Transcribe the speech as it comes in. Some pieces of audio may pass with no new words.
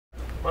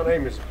My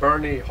name is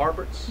Bernie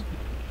Harberts,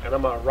 and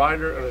I'm a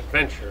writer and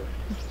adventurer.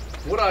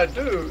 What I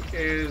do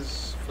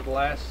is, for the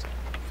last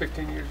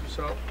 15 years or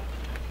so,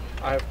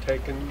 I have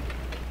taken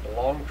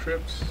long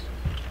trips,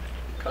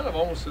 kind of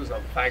almost as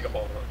a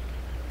vagabond,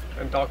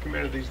 and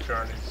documented these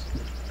journeys,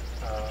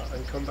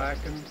 and come back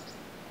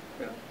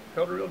and,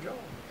 held a real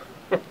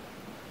job.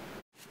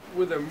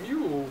 With a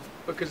mule,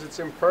 because it's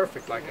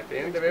imperfect, like at the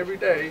end of every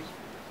day,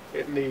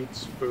 it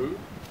needs food,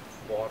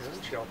 water,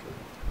 and shelter.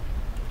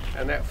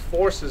 And that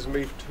forces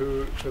me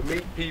to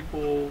meet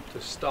people,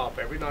 to stop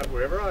every night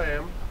wherever I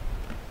am.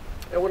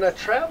 And when I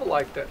travel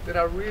like that, then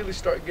I really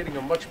start getting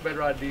a much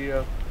better idea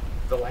of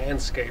the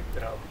landscape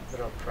that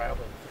I'm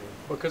traveling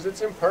through. Because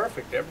it's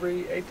imperfect.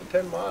 Every 8 to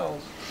 10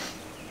 miles,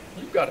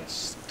 you've got to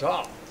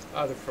stop,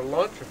 either for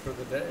lunch or for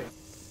the day.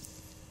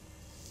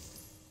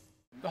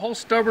 The whole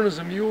stubborn as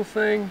a mule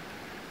thing,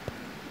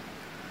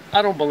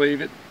 I don't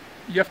believe it.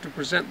 You have to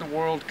present the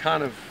world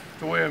kind of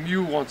the way a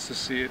mule wants to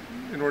see it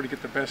in order to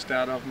get the best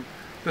out of them.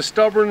 The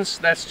stubbornness,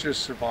 that's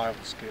just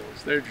survival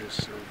skills. They're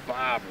just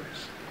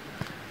survivors.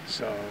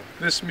 So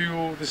this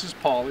mule, this is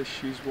Polly.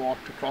 She's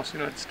walked across the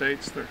United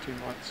States 13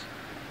 months,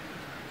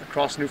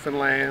 across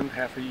Newfoundland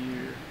half a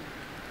year,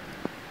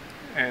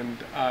 and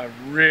I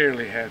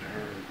rarely had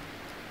her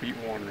be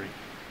ornery.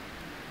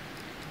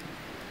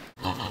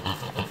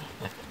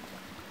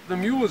 The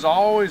mule is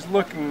always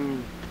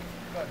looking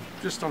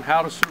just on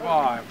how to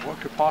survive, what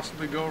could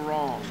possibly go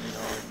wrong,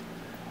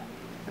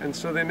 And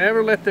so they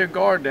never let their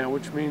guard down,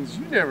 which means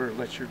you never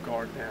let your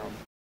guard down.